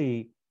it's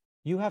really,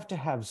 you have to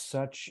have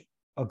such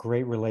a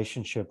great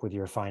relationship with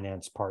your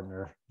finance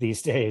partner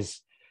these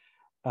days,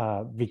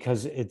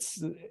 because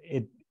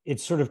it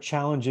sort of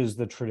challenges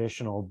the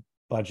traditional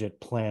budget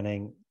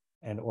planning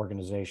and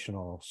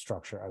organizational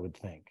structure, I would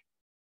think.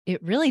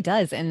 It really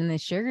does. And in the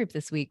share group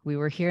this week, we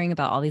were hearing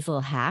about all these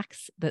little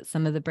hacks that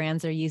some of the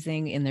brands are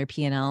using in their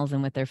P&Ls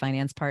and with their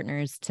finance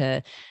partners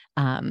to,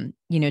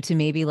 to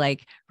maybe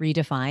like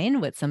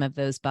redefine what some of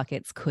those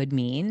buckets could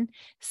mean.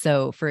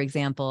 So for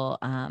example,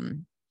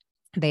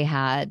 they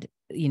had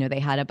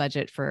a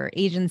budget for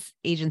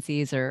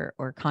agencies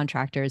or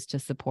contractors to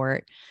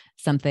support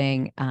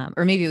something,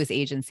 or maybe it was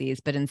agencies,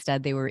 but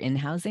instead they were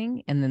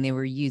in-housing, and then they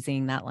were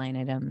using that line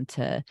item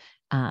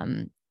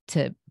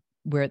to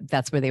where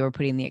that's where they were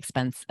putting the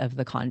expense of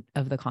the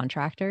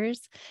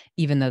contractors,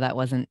 even though that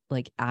wasn't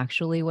like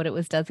actually what it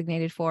was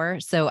designated for.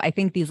 So I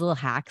think these little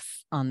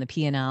hacks on the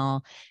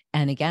P&L,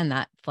 and again,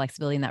 that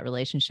flexibility in that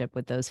relationship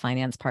with those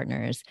finance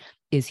partners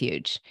is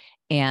huge.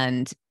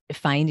 And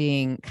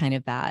finding kind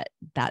of that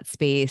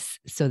space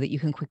so that you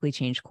can quickly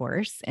change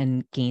course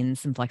and gain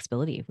some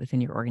flexibility within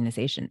your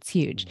organization. It's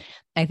huge.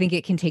 I think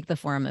it can take the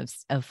form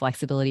of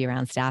flexibility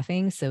around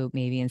staffing. So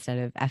maybe instead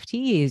of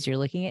FTEs, you're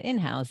looking at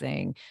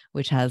in-housing,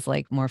 which has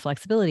like more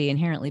flexibility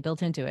inherently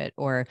built into it,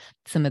 or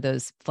some of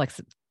those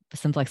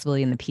some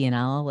flexibility in the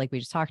P&L, like we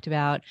just talked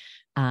about.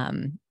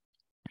 And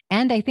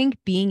I think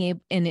being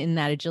able, and in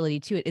that agility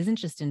too, it isn't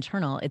just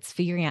internal, it's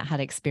figuring out how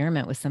to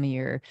experiment with some of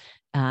your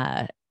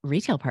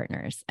retail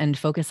partners and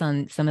focus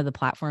on some of the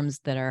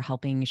platforms that are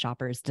helping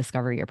shoppers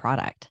discover your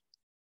product.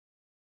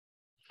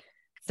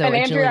 So, and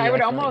Andrea, I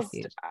would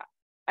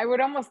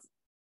almost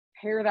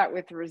pair that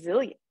with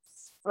resilience,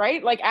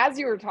 right? Like as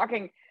you were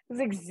talking, this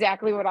is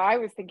exactly what I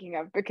was thinking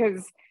of,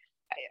 because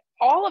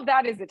all of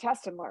that is a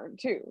test and learn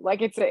too.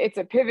 Like it's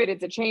a pivot,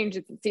 it's a change,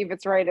 it's to see if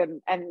it's right,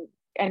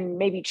 and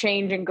maybe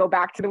change and go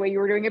back to the way you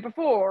were doing it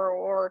before,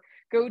 or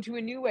go to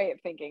a new way of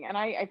thinking. And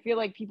I feel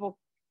like people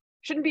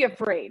shouldn't be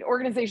afraid.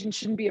 Organizations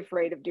shouldn't be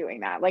afraid of doing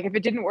that. Like if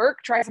it didn't work,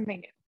 try something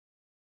new.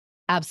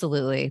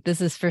 Absolutely.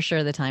 This is for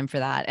sure the time for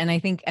that. And I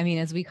think,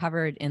 as we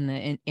covered in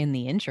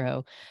the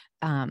intro,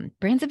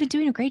 brands have been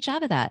doing a great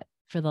job of that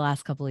for the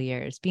last couple of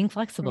years, being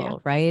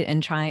flexible, right?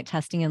 And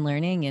testing and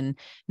learning and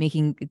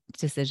making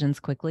decisions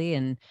quickly.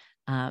 And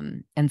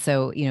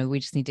so, we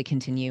just need to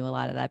continue a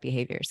lot of that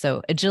behavior.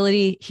 So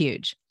agility,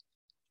 huge.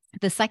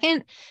 The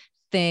second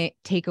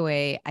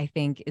takeaway, I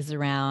think, is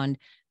around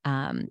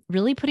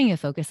really putting a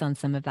focus on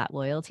some of that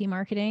loyalty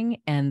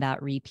marketing and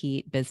that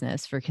repeat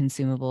business for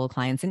consumable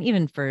clients, and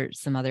even for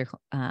some other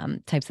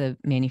types of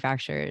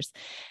manufacturers.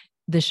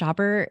 The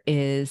shopper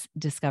is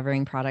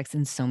discovering products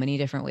in so many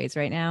different ways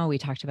right now. We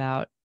talked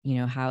about,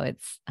 how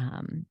it's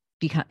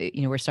become,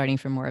 we're starting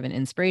from more of an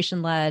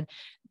inspiration-led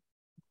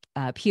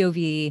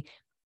POV.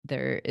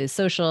 There is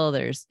social,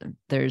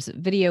 there's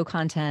video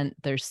content,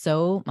 there's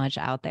so much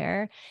out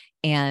there.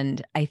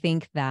 And I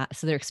think that,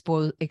 so they're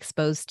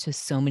exposed to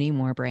so many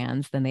more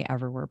brands than they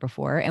ever were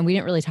before. And we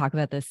didn't really talk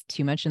about this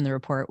too much in the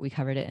report. We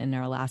covered it in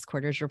our last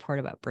quarter's report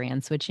about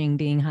brand switching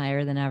being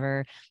higher than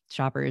ever,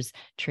 shoppers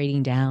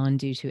trading down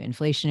due to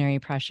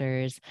inflationary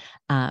pressures.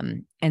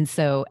 And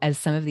so as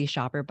some of these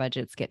shopper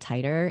budgets get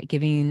tighter,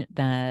 giving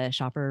the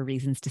shopper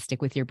reasons to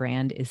stick with your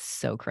brand is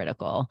so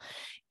critical.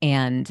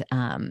 And,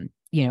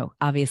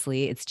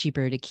 obviously it's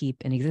cheaper to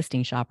keep an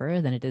existing shopper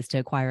than it is to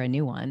acquire a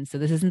new one. So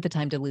this isn't the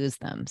time to lose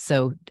them.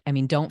 So,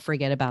 don't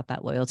forget about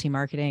that loyalty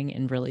marketing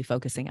and really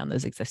focusing on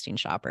those existing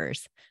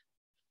shoppers.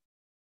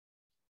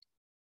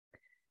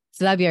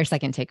 So that'd be our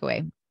second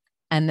takeaway.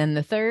 And then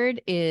the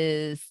third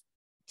is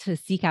to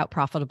seek out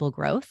profitable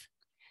growth.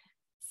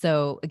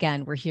 So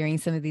again, we're hearing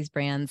some of these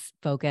brands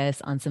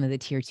focus on some of the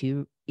tier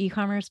 2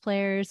 e-commerce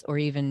players, or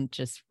even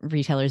just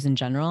retailers in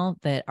general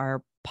that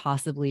are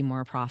possibly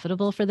more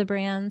profitable for the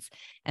brands.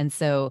 And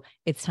so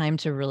it's time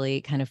to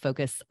really kind of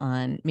focus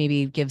on,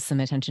 maybe give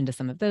some attention to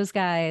some of those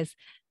guys,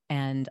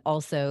 and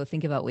also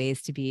think about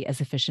ways to be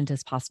as efficient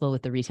as possible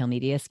with the retail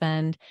media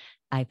spend.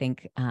 I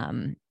think,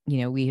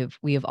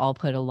 we have all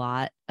put a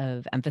lot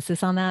of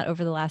emphasis on that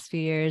over the last few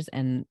years,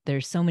 and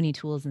there's so many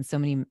tools and so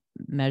many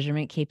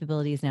measurement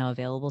capabilities now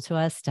available to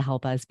us to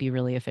help us be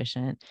really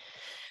efficient.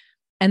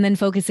 And then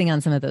focusing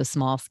on some of those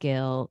small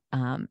scale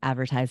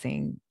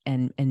advertising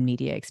and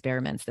media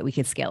experiments that we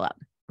could scale up,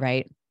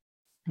 right?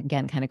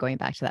 Again, kind of going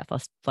back to that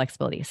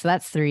flexibility. So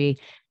that's 3.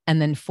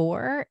 And then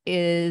 4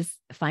 is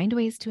find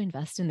ways to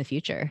invest in the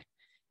future.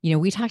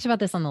 We talked about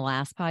this on the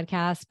last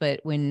podcast,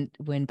 but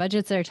when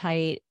budgets are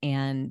tight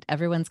and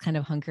everyone's kind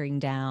of hunkering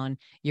down,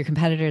 your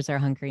competitors are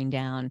hunkering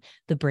down,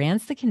 the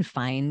brands that can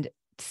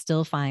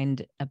still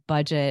find a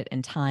budget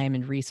and time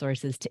and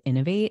resources to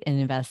innovate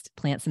and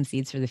plant some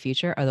seeds for the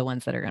future are the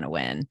ones that are going to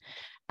win.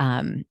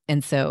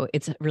 And so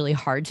it's really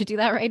hard to do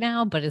that right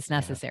now, but it's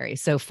necessary.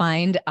 So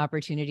find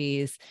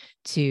opportunities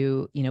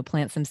to,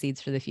 plant some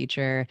seeds for the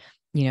future,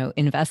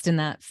 invest in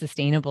that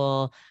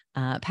sustainable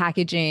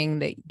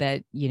packaging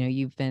that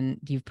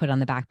you've put on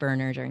the back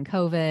burner during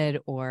COVID,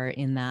 or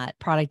in that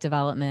product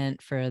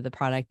development for the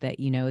product that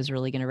is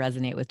really going to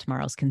resonate with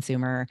tomorrow's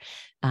consumer.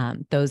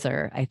 Those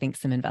are, I think,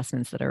 some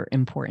investments that are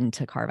important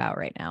to carve out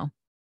right now.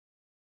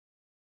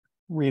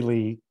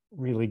 Really,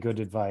 really good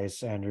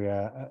advice,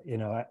 Andrea.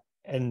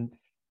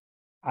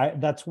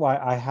 That's why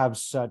I have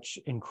such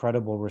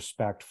incredible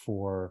respect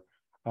for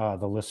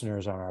the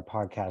listeners on our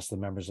podcast, the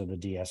members of the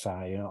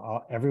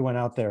DSI. Everyone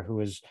out there who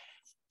has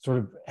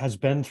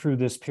been through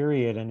this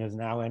period and is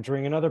now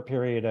entering another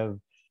period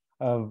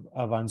of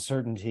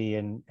uncertainty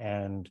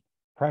and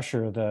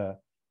pressure,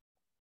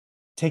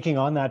 taking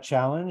on that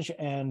challenge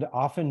and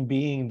often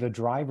being the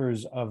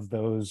drivers of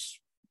those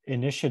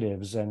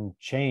initiatives and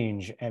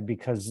change, and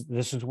because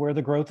this is where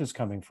the growth is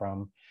coming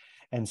from.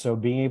 And so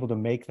being able to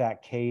make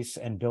that case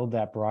and build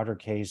that broader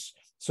case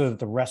so that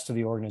the rest of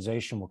the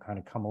organization will kind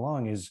of come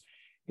along is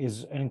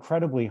an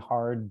incredibly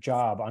hard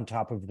job on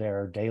top of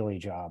their daily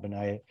job. And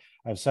I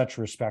have such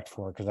respect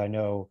for it, because I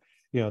know,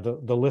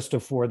 the list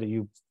of 4 that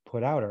you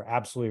put out are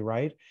absolutely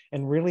right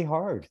and really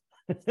hard.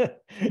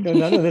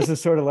 None of this is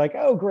sort of like,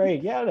 oh,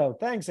 great. Yeah, no,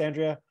 thanks,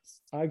 Andrea.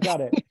 I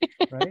got it.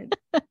 Right.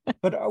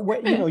 But,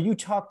 you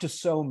talk to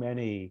so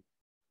many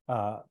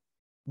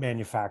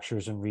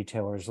manufacturers and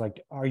retailers.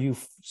 Like, are you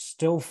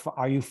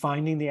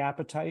finding the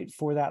appetite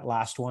for that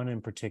last one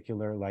in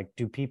particular? Like,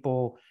 do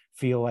people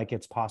feel like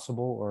it's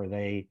possible, or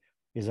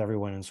is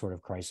everyone in sort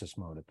of crisis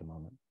mode at the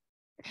moment?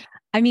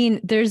 I mean,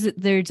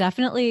 there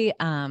definitely,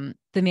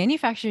 the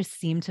manufacturers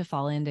seem to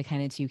fall into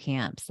kind of 2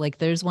 camps. Like,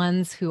 there's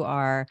ones who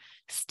are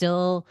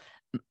still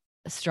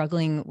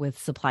struggling with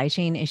supply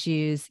chain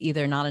issues,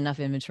 either not enough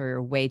inventory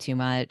or way too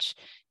much,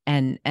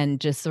 and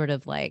just sort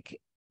of like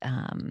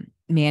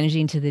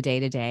managing to the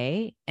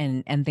day-to-day,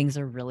 and things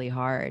are really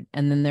hard.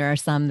 And then there are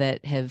some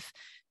that have,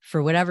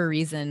 for whatever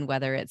reason,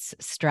 whether it's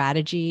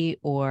strategy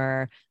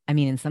or,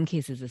 in some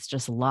cases it's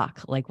just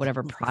luck, like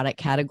whatever product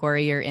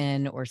category you're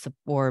in, or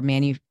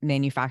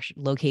manufacture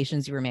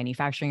locations you were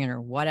manufacturing in,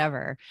 or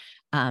whatever,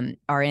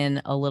 are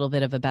in a little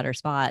bit of a better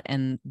spot.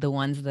 And the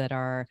ones that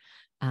are,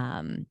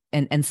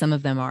 and some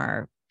of them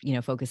are,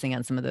 focusing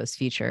on some of those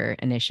future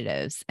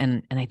initiatives.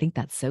 And I think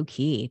that's so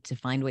key, to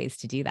find ways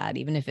to do that,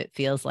 even if it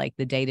feels like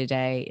the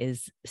day-to-day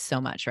is so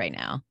much right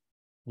now.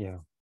 Yeah.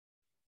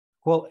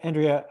 Well,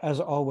 Andrea, as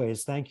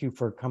always, thank you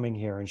for coming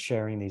here and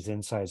sharing these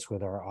insights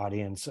with our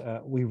audience.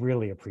 We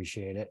really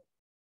appreciate it.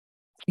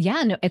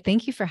 Yeah, no,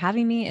 thank you for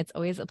having me. It's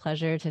always a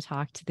pleasure to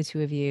talk to the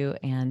 2 of you,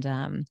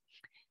 and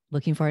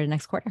looking forward to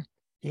next quarter.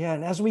 Yeah,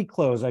 and as we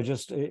close, I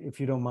just, if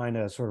you don't mind,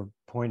 a sort of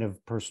point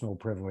of personal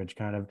privilege,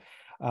 kind of.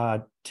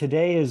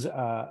 Today is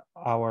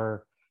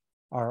our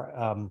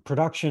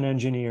production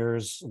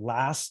engineer's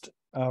last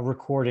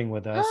recording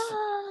with us.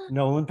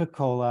 Nolan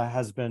Piccola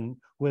has been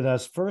with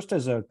us first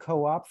as a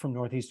co-op from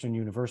Northeastern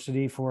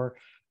University for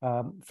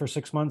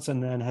 6 months,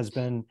 and then has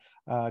been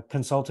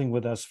consulting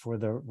with us for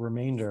the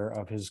remainder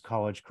of his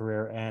college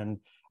career. And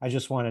I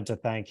just wanted to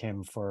thank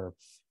him for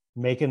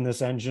making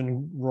this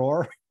engine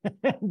roar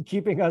and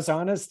keeping us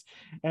honest,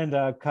 and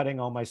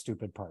cutting all my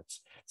stupid parts.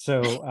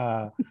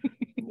 So,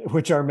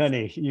 which are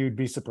many, you'd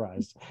be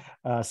surprised.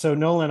 So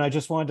Nolan, I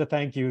just wanted to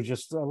thank you.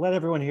 Just let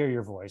everyone hear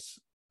your voice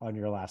on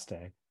your last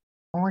day.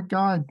 Oh my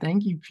God,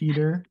 thank you,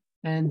 Peter.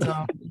 And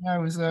yeah, it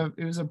was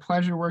a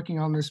pleasure working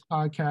on this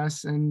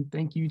podcast, and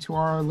thank you to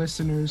our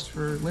listeners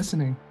for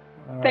listening.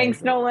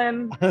 Thanks,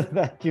 Nolan.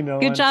 Thank you,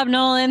 Nolan. Good job,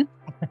 Nolan.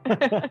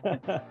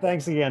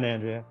 Thanks again,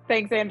 Andrea.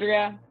 Thanks,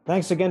 Andrea.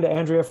 Thanks again to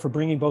Andrea for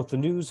bringing both the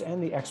news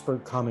and the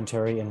expert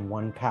commentary in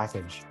one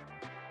package.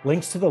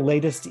 Links to the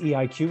latest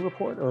EIQ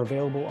report are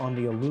available on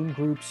the Allume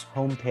Group's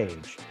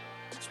homepage,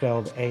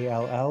 spelled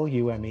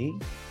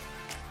ALLUME.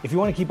 If you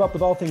want to keep up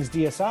with all things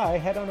DSI,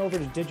 head on over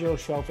to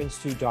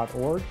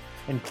digitalshelfinstitute.org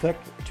and click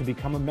to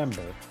become a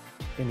member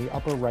in the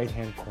upper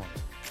right-hand corner.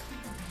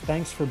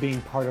 Thanks for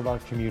being part of our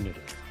community.